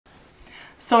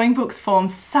Sewing books form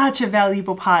such a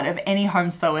valuable part of any home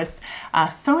sewist's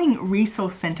sewing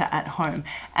resource centre at home.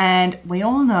 And we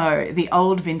all know the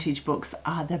old vintage books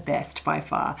are the best by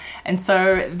far. And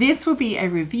so this will be a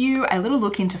review, a little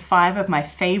look into 5 of my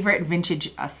favourite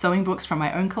vintage sewing books from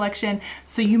my own collection.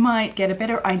 So you might get a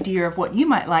better idea of what you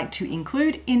might like to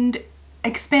include and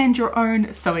expand your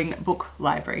own sewing book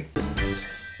library.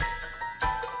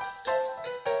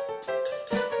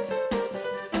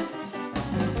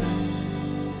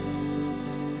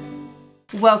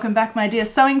 Welcome back, my dear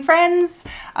sewing friends.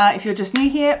 If you're just new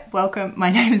here, welcome.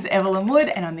 My name is Evelyn Wood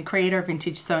and I'm the creator of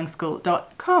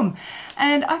VintageSewingSchool.com,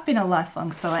 and I've been a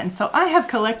lifelong sewer, and so I have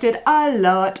collected a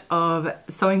lot of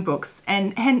sewing books,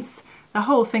 and hence the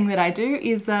whole thing that I do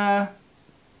is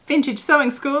Vintage Sewing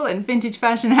School and Vintage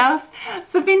Fashion House.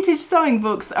 So vintage sewing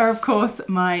books are of course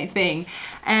my thing,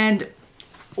 and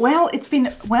well, it's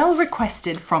been well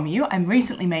requested from you. I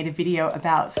recently made a video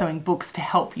about sewing books to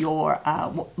help your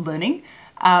learning.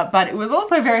 But it was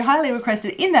also very highly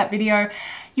requested in that video.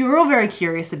 You were all very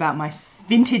curious about my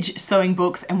vintage sewing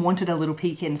books and wanted a little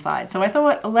peek inside. So I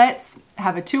thought, let's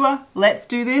have a tour, let's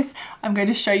do this. I'm going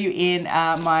to show you in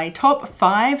my top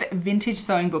 5 vintage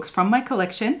sewing books from my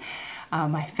collection.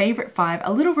 My favorite 5,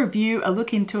 a little review, a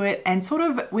look into it, and sort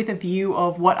of with a view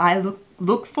of what I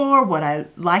look for, what I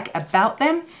like about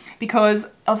them,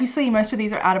 because obviously most of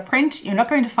these are out of print. You're not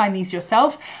going to find these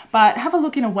yourself, but have a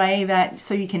look in a way that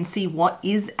so you can see what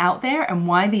is out there and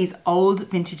why these old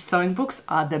vintage sewing books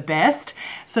are the best,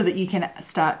 so that you can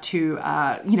start to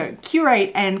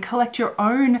curate and collect your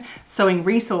own sewing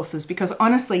resources, because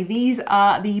honestly these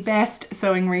are the best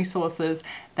sewing resources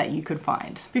that you could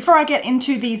find. Before I get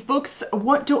into these books,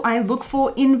 what do I look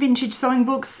for in vintage sewing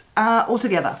books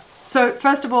altogether? So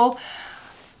first of all,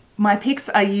 my picks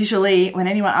are usually, when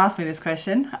anyone asks me this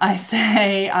question, I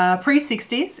say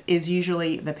pre-60s is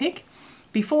usually the pick.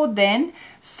 Before then,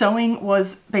 sewing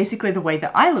was basically the way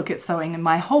that I look at sewing, and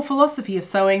my whole philosophy of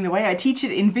sewing, the way I teach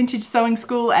it in Vintage Sewing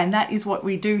School, and that is what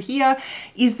we do here,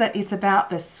 is that it's about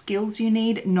the skills you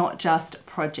need, not just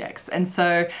projects. And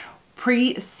so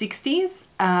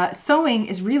pre-60s, sewing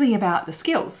is really about the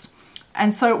skills.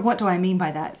 And so what do I mean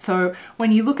by that? So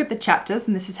when you look at the chapters,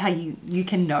 and this is how you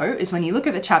can know, is when you look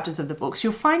at the chapters of the books,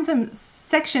 you'll find them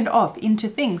sectioned off into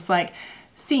things like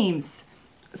seams,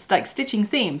 like stitching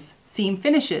seams, seam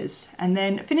finishes, and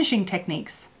then finishing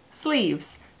techniques,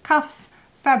 sleeves, cuffs,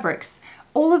 fabrics,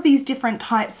 all of these different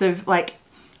types of like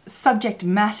subject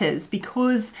matters,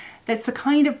 because that's the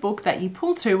kind of book that you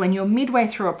pull to when you're midway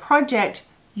through a project.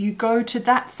 You go to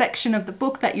that section of the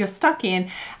book that you're stuck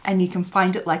in and you can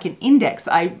find it like an index.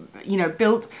 I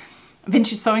built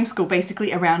Vintage Sewing School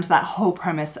basically around that whole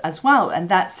premise as well. And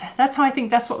that's how I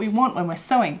think that's what we want when we're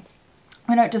sewing.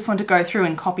 We don't just want to go through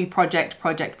and copy project.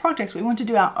 We want to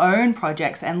do our own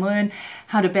projects and learn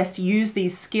how to best use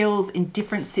these skills in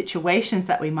different situations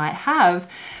that we might have.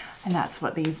 And that's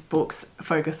what these books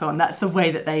focus on. That's the way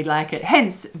that they like it.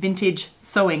 Hence, vintage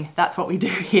sewing. That's what we do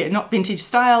here. Not vintage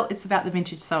style, it's about the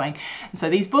vintage sewing. And so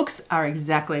these books are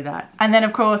exactly that. And then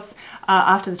of course,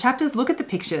 after the chapters, look at the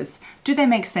pictures. Do they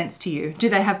make sense to you? Do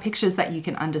they have pictures that you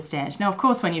can understand? Now, of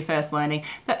course, when you're first learning,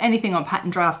 that anything on pattern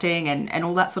drafting and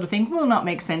all that sort of thing will not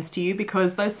make sense to you,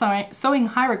 because those sewing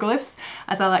hieroglyphs,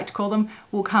 as I like to call them,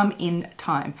 will come in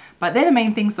time. But they're the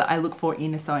main things that I look for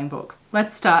in a sewing book.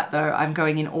 Let's start though. I'm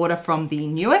going in order from the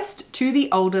newest to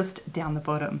the oldest down the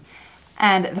bottom.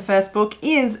 And the first book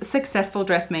is Successful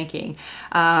Dressmaking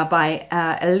by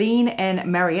Evelyn and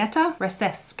Marietta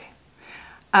Resesk.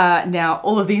 Now,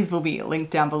 all of these will be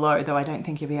linked down below, though I don't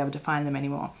think you'll be able to find them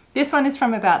anymore. This one is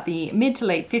from about the mid to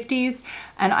late 50s,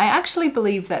 and I actually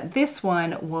believe that this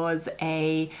one was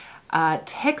a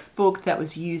textbook that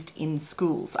was used in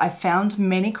schools. I found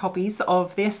many copies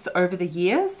of this over the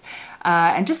years,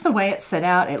 and just the way it's set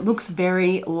out, it looks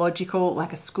very logical,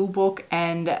 like a school book,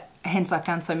 and hence I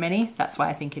found so many. That's why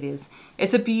I think it is.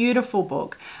 It's a beautiful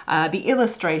book. The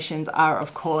illustrations are,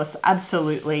 of course,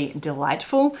 absolutely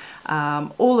delightful.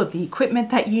 All of the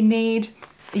equipment that you need.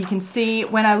 You can see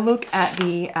when I look at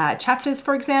the chapters,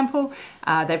 for example,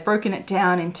 they've broken it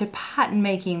down into pattern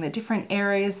making, the different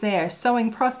areas there,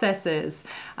 sewing processes,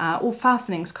 all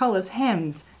fastenings, collars,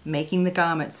 hems, making the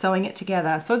garment, sewing it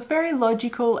together. So it's very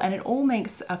logical and it all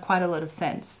makes quite a lot of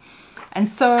sense. And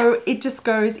so it just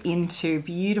goes into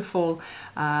beautiful,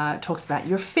 talks about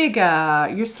your figure,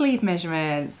 your sleeve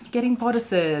measurements, getting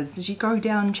bodices as you go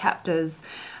down chapters,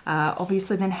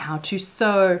 obviously then how to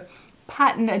sew,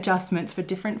 pattern adjustments for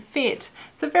different fit.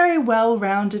 It's a very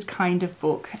well-rounded kind of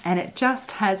book, and it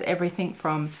just has everything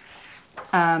from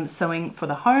sewing for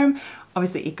the home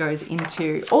Obviously it goes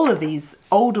into all of these.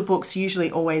 Older books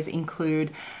usually always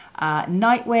include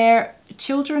nightwear,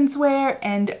 children's wear,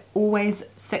 and always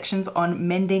sections on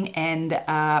mending and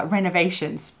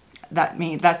renovations.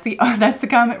 That's the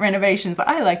garment renovations that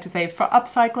I like to say, for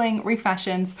upcycling,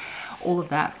 refashions, all of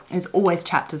that. There's always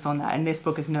chapters on that, and this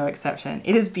book is no exception.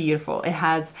 It is beautiful. It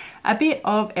has a bit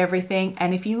of everything,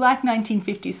 and if you like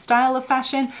 1950s style of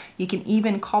fashion, you can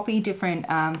even copy different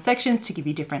sections to give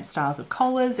you different styles of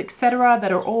collars, etc.,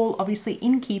 that are all obviously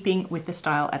in keeping with the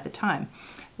style at the time.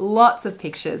 Lots of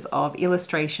pictures of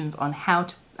illustrations on how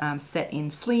to set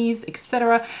in sleeves,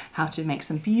 etc., how to make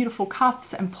some beautiful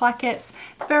cuffs and plackets.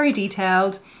 It's very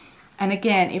detailed, and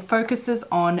again, it focuses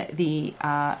on the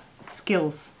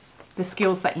skills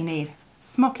that you need.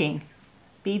 Smocking,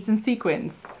 beads and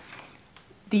sequins,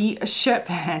 the shirt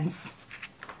bands.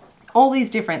 All these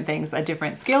different things are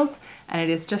different skills, and it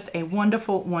is just a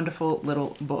wonderful, wonderful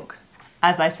little book.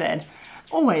 As I said,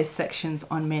 always sections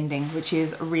on mending, which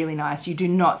is really nice. You do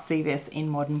not see this in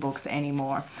modern books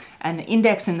anymore. And the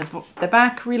index in the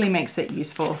back really makes it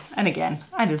useful. And again,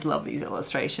 I just love these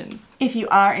illustrations. If you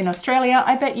are in Australia,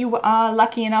 I bet you are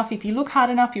lucky enough. If you look hard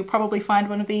enough, you'll probably find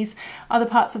one of these. Other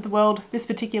parts of the world, this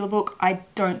particular book, I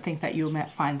don't think that you'll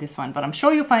find this one, but I'm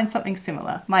sure you'll find something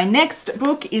similar. My next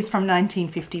book is from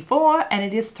 1954, and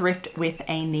it is Thrift with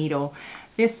a Needle.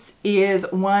 This is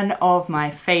one of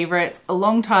my favorites.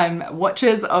 Long-time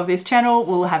watchers of this channel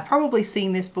will have probably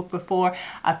seen this book before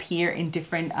appear in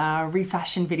different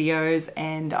refashion videos,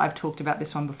 and I've talked about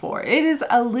this one before. It is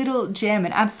a little gem,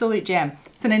 an absolute gem.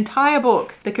 It's an entire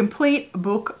book, the complete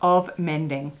book of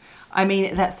mending. I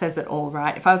mean, that says it all,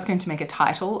 right? If I was going to make a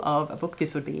title of a book,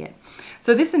 this would be it.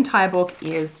 So this entire book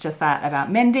is just that,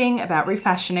 about mending, about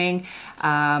refashioning,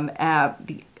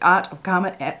 the art of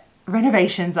garment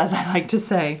renovations, as I like to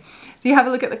say. So you have a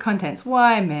look at the contents.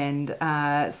 Why mend?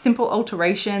 Simple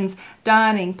alterations,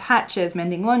 darning, patches,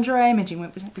 mending lingerie,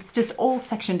 mending... It's just all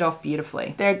sectioned off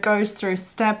beautifully. There it goes through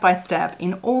step by step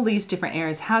in all these different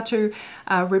areas. How to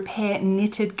repair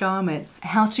knitted garments,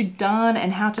 how to darn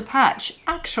and how to patch.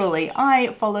 Actually,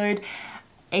 I followed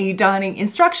a darning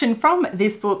instruction from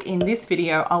this book in this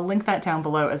video. I'll link that down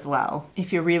below as well,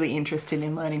 if you're really interested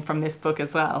in learning from this book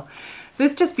as well. So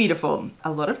it's just beautiful.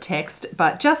 A lot of text,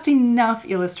 but just enough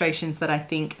illustrations that I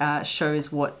think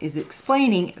shows what is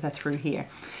explaining the through here.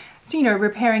 So, you know,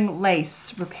 repairing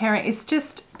lace, it's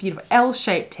just beautiful.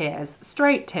 L-shaped tears,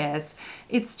 straight tears.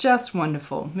 It's just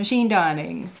wonderful. Machine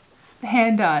darning,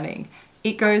 hand darning.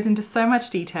 It goes into so much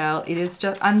detail. It is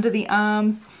just under the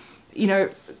arms, you know,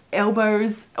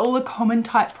 elbows, all the common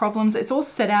type problems. It's all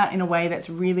set out in a way that's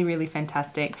really, really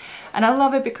fantastic. And I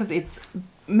love it because it's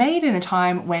made in a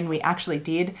time when we actually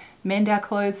did mend our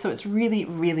clothes, so it's really,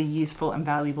 really useful and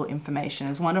valuable information.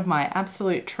 As one of my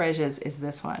absolute treasures is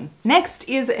this one. Next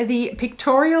is the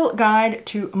Pictorial Guide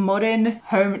to Modern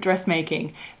Home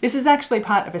Dressmaking. This is actually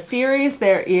part of a series.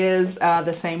 There is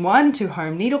the same one to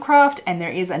Home Needlecraft, and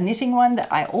there is a knitting one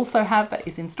that I also have but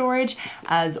is in storage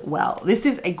as well. This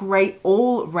is a great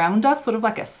all-rounder, sort of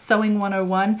like a Sewing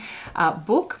 101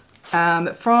 book.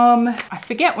 From, I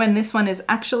forget when this one is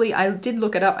actually, I did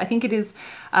look it up, I think it is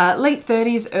late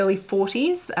 30s, early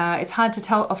 40s. It's hard to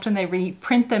tell, often they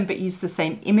reprint them but use the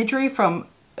same imagery from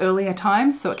earlier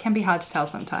times, so it can be hard to tell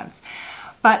sometimes.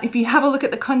 But if you have a look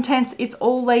at the contents, it's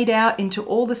all laid out into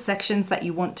all the sections that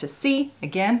you want to see.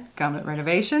 Again, garment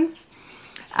renovations.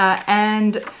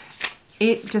 And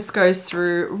it just goes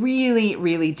through really,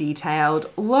 really detailed,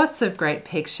 lots of great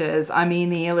pictures. I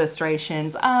mean, the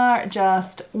illustrations are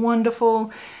just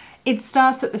wonderful. It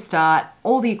starts at the start,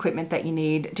 all the equipment that you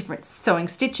need, different sewing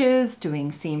stitches,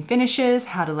 doing seam finishes,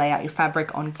 how to lay out your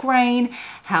fabric on grain,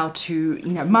 how to,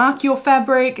 you know, mark your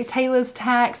fabric, tailor's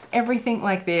tacks, everything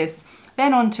like this.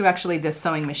 Then on to actually the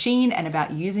sewing machine and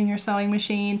about using your sewing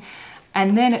machine.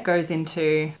 And then it goes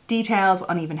into details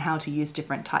on even how to use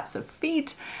different types of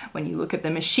feet. When you look at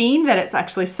the machine that it's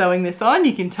actually sewing this on,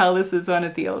 you can tell this is one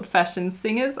of the old-fashioned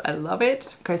singers. I love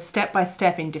it. It goes step by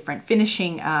step in different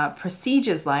finishing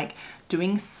procedures, like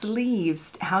doing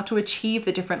sleeves, how to achieve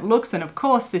the different looks. And of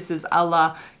course, this is a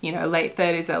la, you know, late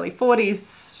 30s, early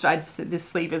 40s. I'd say this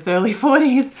sleeve is early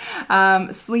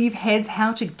 40s. Sleeve heads,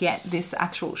 how to get this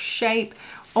actual shape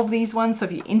of these ones. So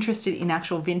if you're interested in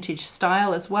actual vintage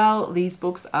style as well, these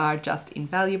books are just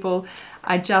invaluable.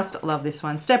 I just love this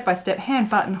one. Step by step hand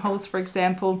buttonholes, for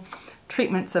example,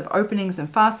 treatments of openings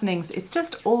and fastenings. It's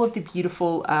just all of the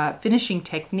beautiful finishing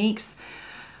techniques,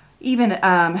 even,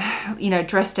 you know,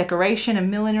 dress decoration and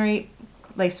millinery,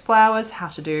 lace flowers, how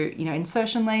to do, you know,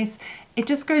 insertion lace. It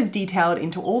just goes detailed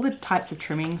into all the types of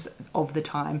trimmings of the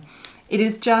time. It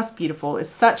is just beautiful. It's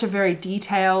such a very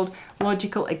detailed,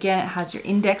 logical, again, it has your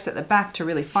index at the back to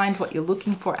really find what you're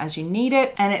looking for as you need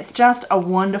it. And it's just a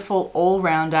wonderful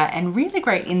all-rounder and really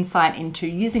great insight into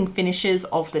using finishes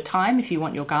of the time if you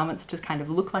want your garments to kind of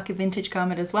look like a vintage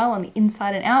garment as well on the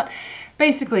inside and out.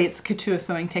 Basically, it's couture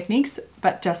sewing techniques,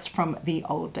 but just from the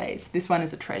old days. This one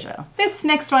is a treasure. This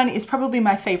next one is probably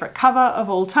my favorite cover of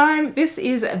all time. This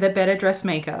is the Better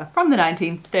Dressmaker from the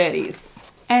 1930s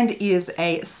and is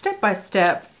a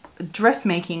step-by-step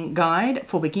dressmaking guide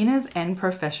for beginners and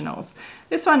professionals.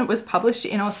 This one was published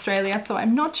in Australia, so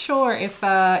I'm not sure if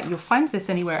you'll find this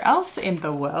anywhere else in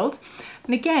the world.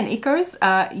 And again, it goes,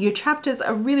 your chapters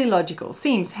are really logical.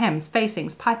 Seams, hems,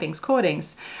 facings, pipings,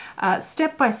 cordings,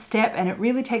 step by step, and it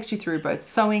really takes you through both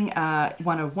sewing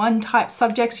 101 type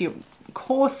subjects, your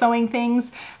core sewing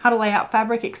things, how to lay out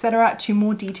fabric, etc., to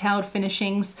more detailed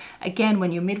finishings. Again,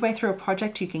 when you're midway through a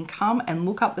project, you can come and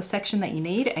look up the section that you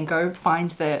need and go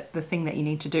find the thing that you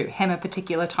need to do. Hem a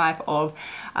particular type of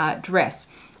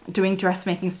dress. Doing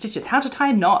dressmaking stitches, how to tie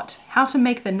a knot, how to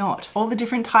make the knot, all the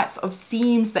different types of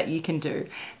seams that you can do.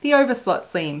 The overslot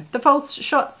seam, the false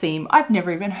shot seam, I've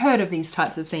never even heard of these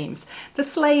types of seams. The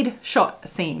slayed shot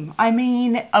seam, I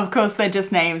mean, of course they're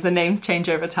just names and names change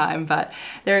over time, but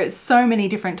there are so many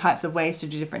different types of ways to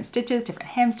do different stitches, different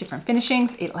hems, different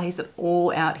finishings. It lays it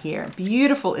all out here.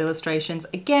 Beautiful illustrations.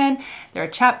 Again, there are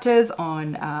chapters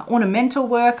on ornamental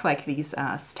work, like these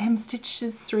stem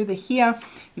stitches through the here.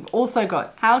 You've also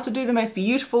got how to do the most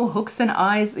beautiful hooks and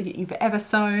eyes that you've ever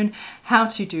sewn, how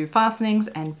to do fastenings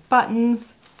and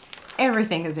buttons.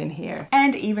 Everything is in here,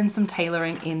 and even some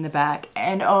tailoring in the back.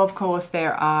 And of course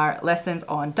there are lessons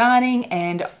on darning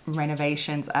and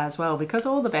renovations as well, because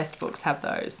all the best books have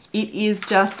those. It is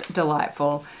just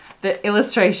delightful. The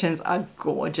illustrations are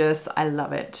gorgeous. I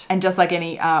love it. And just like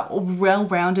any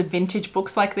well-rounded vintage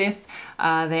books like this,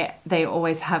 they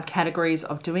always have categories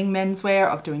of doing menswear,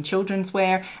 of doing children's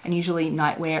wear, and usually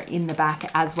nightwear in the back,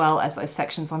 as well as those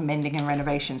sections on mending and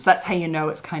renovations. That's how you know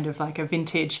it's kind of like a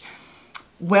vintage,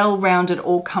 well-rounded,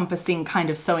 all-compassing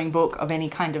kind of sewing book of any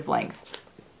kind of length.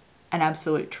 An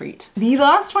absolute treat. The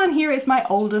last one here is my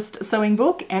oldest sewing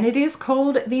book, and it is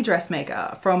called The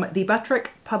Dressmaker from the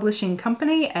Buttrick Publishing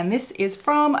Company, and this is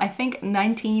from, I think,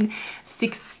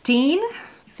 1916.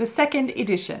 It's the second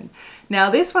edition. Now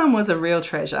this one was a real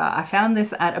treasure. I found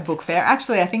this at a book fair.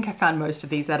 Actually, I think I found most of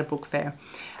these at a book fair.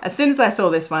 As soon as I saw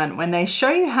this one, when they show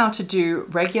you how to do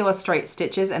regular straight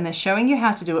stitches and they're showing you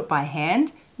how to do it by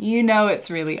hand, you know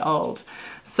it's really old.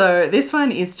 So this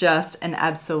one is just an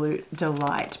absolute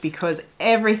delight because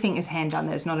everything is hand done.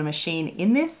 There's not a machine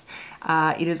in this.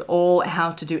 It is all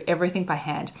how to do everything by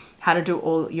hand. How to do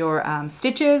all your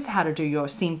stitches, how to do your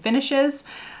seam finishes,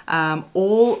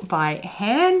 all by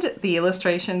hand. The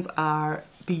illustrations are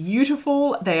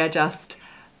beautiful. They are just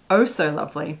oh so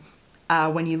lovely.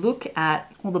 When you look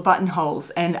at all the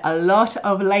buttonholes and a lot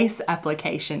of lace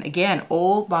application, again,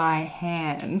 all by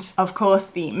hand. Of course,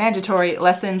 the mandatory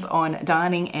lessons on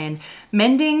darning and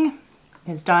mending.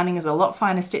 As darning is a lot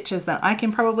finer stitches than I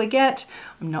can probably get.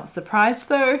 I'm not surprised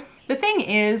though. The thing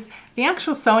is, the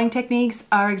actual sewing techniques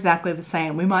are exactly the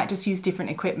same. We might just use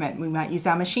different equipment. We might use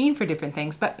our machine for different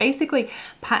things, but basically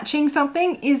patching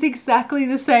something is exactly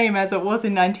the same as it was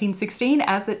in 1916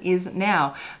 as it is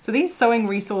now. So these sewing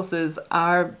resources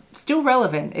are still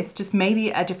relevant. It's just maybe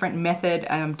a different method,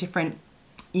 different,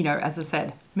 you know, as I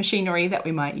said, machinery that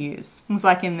we might use. Things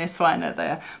like in this one,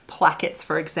 the plackets,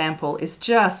 for example, is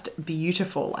just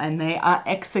beautiful and they are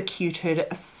executed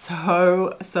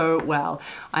so well.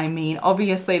 I mean,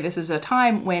 obviously this is a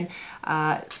time when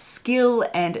skill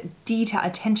and detail,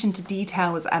 attention to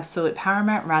detail was absolute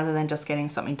paramount rather than just getting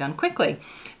something done quickly.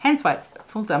 Hence why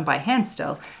it's all done by hand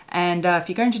still. And if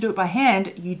you're going to do it by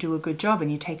hand, you do a good job and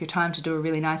you take your time to do a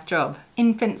really nice job.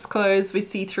 Infants' clothes we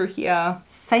see through here.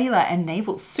 Sailor and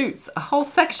naval suits, a whole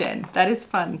section. That is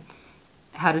fun.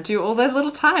 How to do all those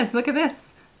little ties. Look at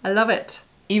this. I love it.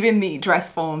 Even the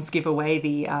dress forms give away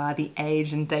the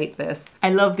age and date this.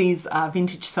 I love these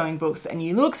vintage sewing books, and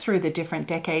you look through the different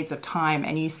decades of time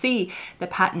and you see the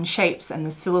pattern shapes and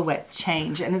the silhouettes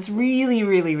change, and it's really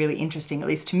interesting, at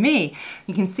least to me.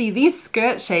 You can see these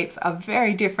skirt shapes are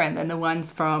very different than the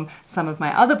ones from some of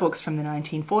my other books from the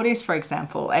 1940s, for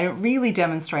example, and it really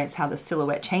demonstrates how the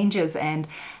silhouette changes and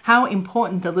how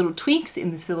important the little tweaks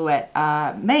in the silhouette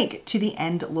make to the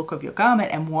end look of your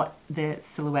garment and what the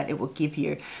silhouette it will give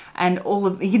you. And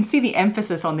you can see the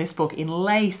emphasis on this book in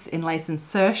lace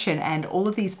insertion and all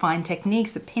of these fine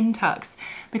techniques of pin tucks,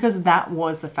 because that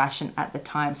was the fashion at the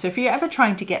time. So if you're ever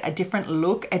trying to get a different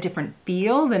look, a different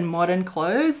feel than modern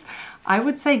clothes, I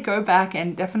would say go back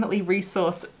and definitely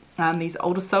resource these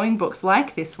older sewing books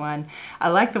like this one. I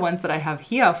like the ones that I have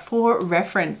here for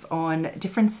reference on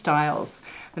different styles.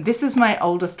 This is my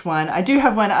oldest one. I do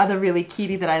have one other really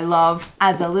cutie that I love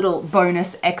as a little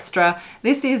bonus extra.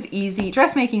 This is Easy,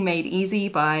 Dressmaking Made Easy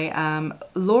by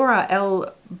Laura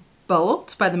L.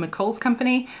 Bolt by the McCall's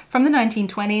Company from the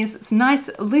 1920s. It's a nice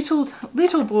little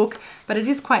book, but it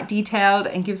is quite detailed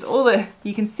and gives all the,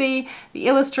 you can see the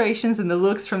illustrations and the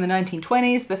looks from the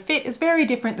 1920s. The fit is very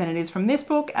different than it is from this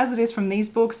book, as it is from these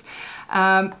books,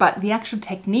 but the actual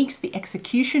techniques, the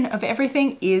execution of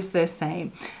everything is the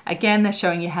same. Again, they're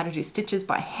showing you how to do stitches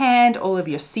by hand, all of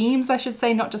your seams, I should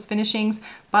say, not just finishings,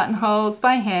 buttonholes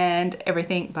by hand,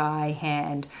 everything by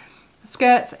hand.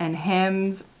 Skirts and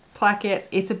hems, plackets.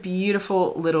 It's a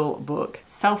beautiful little book.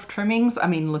 Self-trimmings, I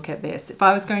mean, look at this. If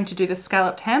I was going to do the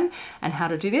scalloped hem and how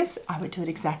to do this, I would do it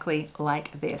exactly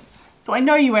like this. So I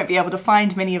know you won't be able to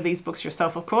find many of these books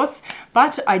yourself, of course,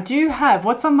 but I do have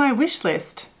what's on my wish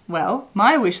list. Well,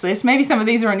 my wish list, maybe some of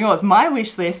these are on yours. My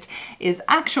wish list is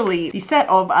actually the set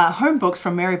of home books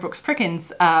from Mary Brooks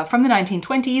Prickens from the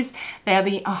 1920s. They are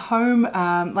the home,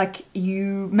 like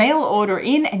you mail order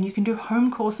in and you can do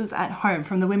home courses at home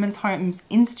from the Women's Homes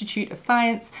Institute of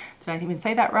Science. Did I even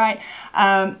say that right?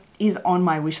 Is on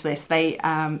my wish list.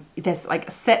 There's like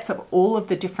sets of all of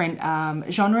the different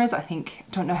genres. I think,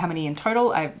 don't know how many in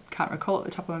total. I can't recall at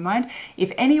the top of my mind.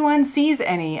 If anyone sees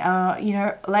any, you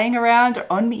know, laying around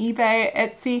on eBay,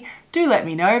 Etsy, do let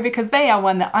me know, because they are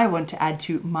one that I want to add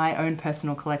to my own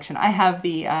personal collection. I have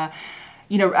the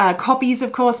copies,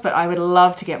 of course, but I would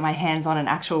love to get my hands on an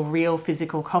actual real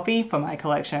physical copy for my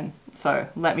collection. So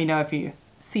let me know if you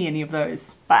see any of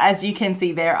those. But as you can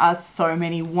see, there are so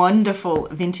many wonderful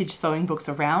vintage sewing books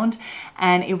around,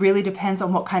 and it really depends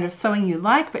on what kind of sewing you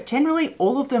like, but generally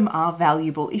all of them are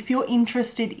valuable. If you're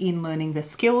interested in learning the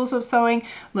skills of sewing,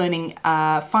 learning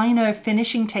finer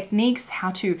finishing techniques,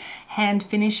 how to hand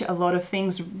finish a lot of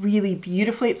things really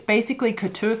beautifully. It's basically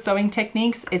couture sewing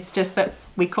techniques. It's just that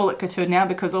we call it couture now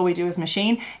because all we do is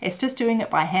machine. It's just doing it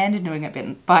by hand and doing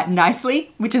it by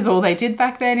nicely, which is all they did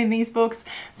back then in these books.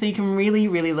 So you can really,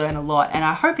 really learn a lot. And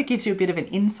I hope it gives you a bit of an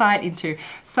insight into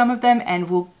some of them and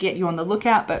will get you on the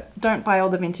lookout, but don't buy all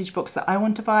the vintage books that I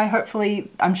want to buy. Hopefully,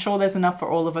 I'm sure there's enough for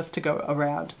all of us to go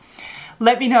around.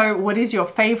 Let me know what is your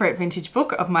favorite vintage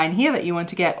book of mine here that you want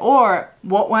to get, or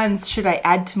what ones should I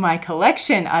add to my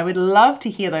collection? I would love to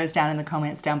hear those down in the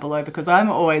comments down below, because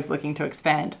I'm always looking to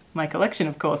expand my collection,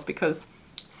 of course, because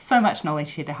so much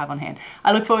knowledge here to have on hand.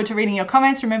 I look forward to reading your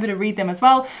comments. Remember to read them as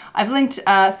well. I've linked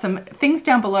some things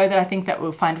down below that I think that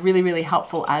we'll find really, really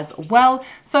helpful as well.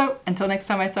 So until next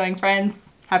time, my sewing friends,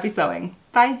 happy sewing.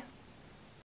 Bye.